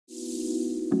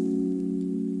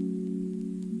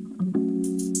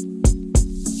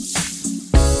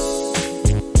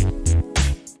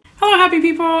happy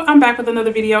people, I'm back with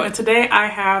another video, and today I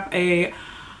have a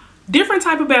different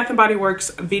type of Bath and Body Works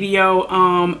video.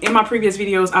 In my previous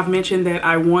videos I've mentioned that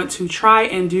I want to try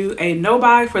and do a no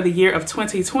buy for the year of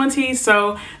 2020,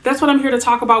 so that's what I'm here to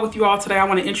talk about with you all today. I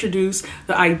want to introduce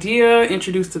the idea,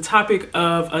 introduce the topic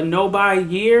of a no buy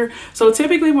year. So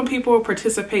typically when people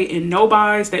participate in no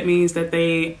buys, that means that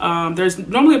they there's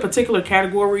normally a particular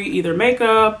category, either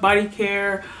makeup, body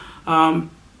care,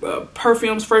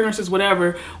 perfumes, fragrances,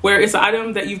 whatever, where it's an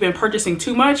item that you've been purchasing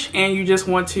too much and you just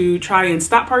want to try and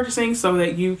stop purchasing so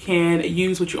that you can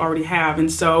use what you already have.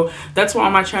 And so that's why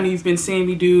on my channel you've been seeing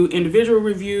me do individual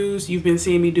reviews, you've been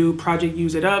seeing me do project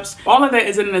use it ups. All of that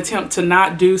is in an attempt to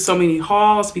not do so many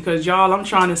hauls, because y'all, I'm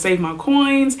trying to save my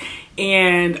coins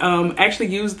and actually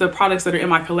use the products that are in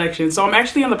my collection. So I'm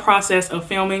actually in the process of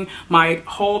filming my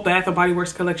whole Bath and Body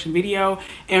Works collection video,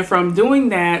 and from doing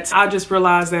that I just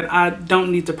realized that I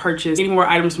don't need to purchase any more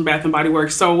items from Bath and Body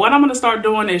Works. So what I'm going to start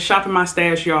doing is shopping my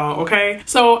stash, y'all. Okay,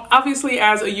 so obviously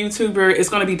as a YouTuber it's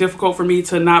going to be difficult for me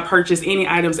to not purchase any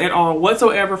items at all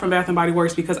whatsoever from Bath and Body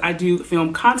Works, because I do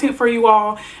film content for you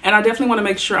all, and I definitely want to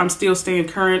make sure I'm still staying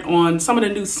current on some of the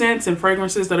new scents and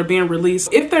fragrances that are being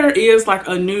released. If there is like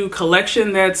a new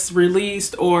collection that's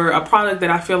released or a product that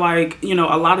I feel like, you know,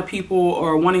 a lot of people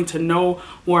are wanting to know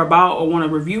more about or want to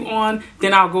review on,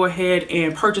 then I'll go ahead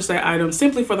and purchase that item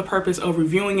simply for the purpose of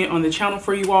reviewing it on the channel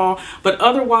for you all. But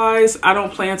otherwise I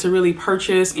don't plan to really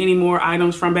purchase any more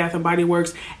items from Bath and Body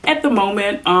Works at the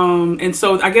moment. And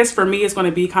so I guess for me it's going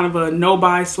to be kind of a no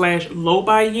buy slash low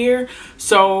buy year.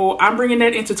 So I'm bringing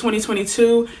that into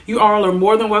 2022. You all are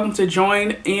more than welcome to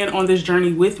join in on this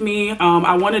journey with me.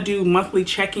 I want to do monthly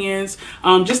check-ins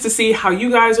just to see how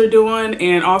you guys are doing,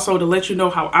 and also to let you know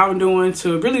how I'm doing,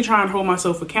 to really try and hold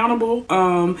myself accountable.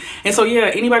 And so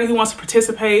yeah, anybody who wants to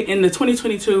participate in the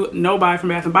 2022 no buy from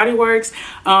Bath and Body Works,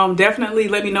 definitely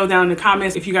let me know down in the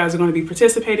comments if you guys are going to be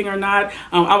participating or not.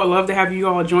 I would love to have you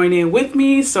all join in with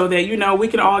me so that, you know, we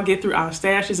can all get through our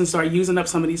stashes and start using up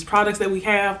some of these products that we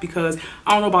have, because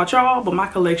I don't know about y'all, but my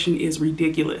collection is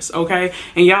ridiculous. Okay,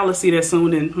 and y'all will see that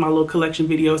soon in my little collection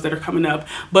videos that are coming up.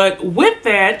 But with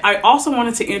that, I also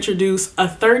wanted to introduce a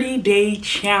 30-day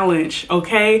challenge.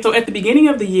 Okay, so at the beginning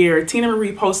of the year, Tina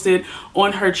Marie posted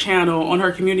on her channel, on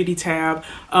her community tab,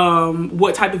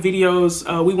 what type of videos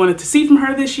we wanted to see from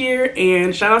her this year.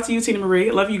 And shout out to you, Tina Marie,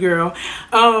 I love you, girl.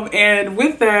 And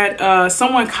with that,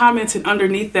 someone commented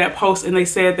underneath that post and they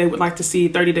said they would like to see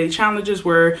 30-day challenges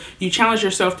where you challenge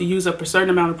yourself to use up a certain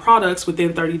amount of products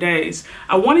within 30 days.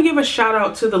 I want to give a shout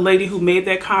out to the lady who made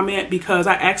that comment, because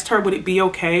I asked her would it be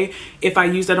okay if I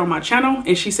use that on my channel,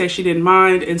 and she said she didn't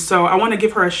mind. And so I want to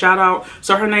give her a shout out.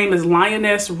 So her name is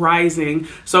Lioness Rising.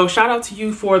 So shout out to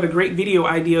you for the great video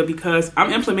idea, because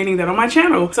I'm implementing that on my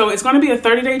channel. So it's going to be a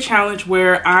 30-day challenge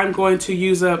where I'm going to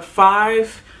use up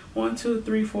 6, where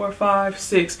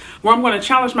I'm going to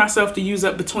challenge myself to use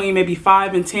up between maybe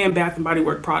 5 and 10 Bath and Body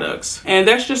Works products. And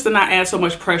that's just to not add so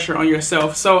much pressure on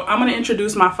yourself. So I'm going to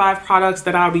introduce my 5 products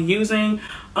that I'll be using.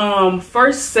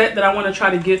 First set that I want to try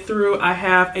to get through, I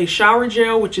have a shower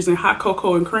gel, which is in hot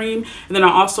cocoa and cream, and then I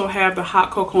also have the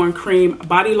hot cocoa and cream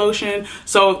body lotion.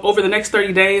 So over the next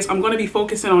 30 days I'm going to be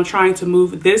focusing on trying to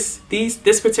move this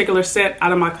particular set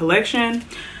out of my collection.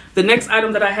 The next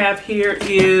item that I have here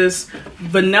is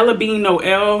Vanilla Bean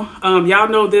Noel. Y'all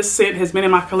know this scent has been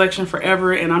in my collection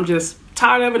forever, and I'm just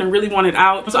tired of it and really want it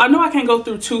out. So I know I can't go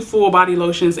through 2 full body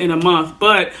lotions in a month,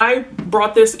 but I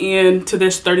brought this in to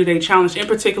this 30-day challenge in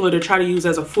particular to try to use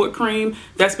as a foot cream.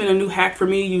 That's been a new hack for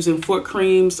me, using foot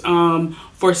creams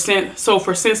for scent. So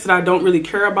for scents that I don't really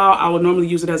care about, I would normally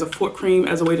use it as a foot cream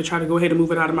as a way to try to go ahead and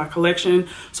move it out of my collection.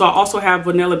 So I also have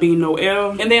Vanilla Bean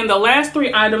Noel. And then the last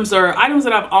 3 items are items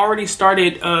that I've already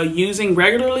started using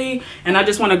regularly, and I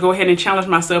just want to go ahead and challenge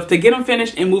myself to get them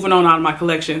finished and moving on out of my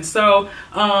collection. So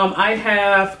I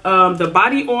have the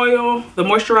body oil, the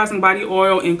moisturizing body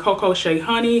oil in Cocoa Shea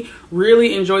Honey.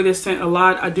 Really enjoy this scent a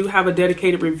lot. I do have a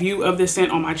dedicated review of this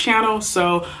scent on my channel,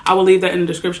 so I will leave that in the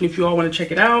description if you all want to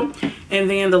check it out. And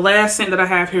then the last scent that I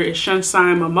have here is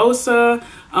Sunshine Mimosa.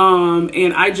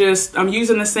 And I'm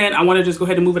using the scent. I want to just go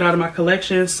ahead and move it out of my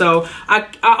collection. So I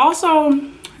also,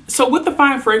 with the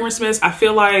fine fragrance mist, I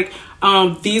feel like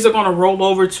these are going to roll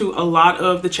over to a lot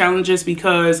of the challenges,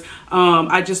 because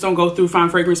I just don't go through fine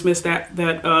fragrance mist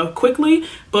that quickly.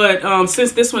 But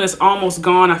since this one is almost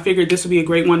gone, I figured this would be a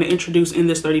great one to introduce in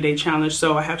this 30-day challenge.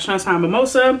 So I have Sunshine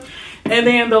Mimosa. And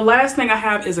then the last thing I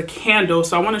have is a candle.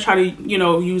 So I want to try to, you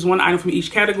know, use one item from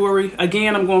each category.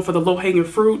 Again, I'm going for the low-hanging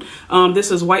fruit. This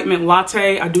is White Mint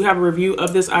Latte. I do have a review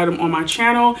of this item on my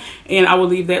channel, and I will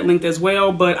leave that linked as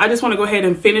well. But I just want to go ahead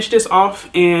and finish this off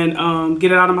and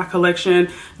get it out of my collection collection.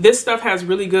 This stuff has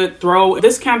really good throw.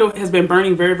 This candle has been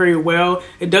burning very, very well.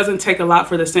 It doesn't take a lot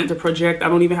for the scent to project. I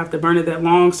don't even have to burn it that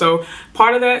long. So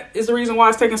part of that is the reason why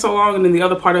it's taking so long. And then the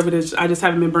other part of it is I just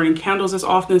haven't been burning candles as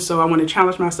often. So I want to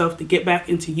challenge myself to get back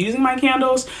into using my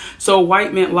candles. So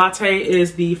white mint latte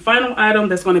is the final item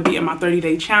that's going to be in my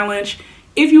 30-day challenge.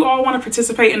 If you all want to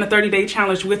participate in the 30-day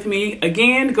challenge with me,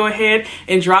 again, go ahead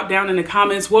and drop down in the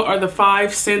comments what are the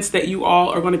 5 scents that you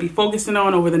all are going to be focusing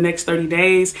on over the next 30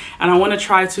 days. And I want to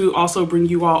try to also bring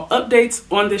you all updates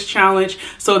on this challenge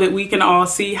so that we can all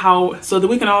see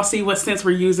what scents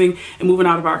we're using and moving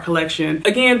out of our collection.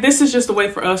 Again, this is just a way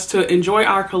for us to enjoy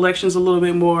our collections a little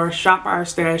bit more, shop our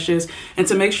stashes, and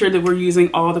to make sure that we're using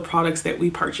all the products that we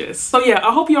purchase. So yeah,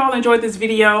 I hope you all enjoyed this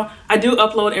video. I do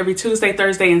upload every Tuesday,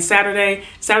 Thursday, and Saturday.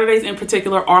 Saturdays in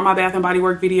particular are my Bath & Body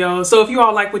Work videos. So if you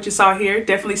all like what you saw here,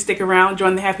 definitely stick around,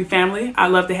 join the happy family. I'd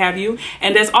love to have you.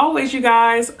 And as always, you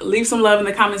guys, leave some love in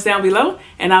the comments down below,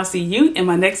 and I'll see you in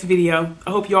my next video. I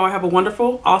hope you all have a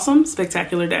wonderful, awesome,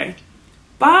 spectacular day.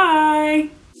 Bye.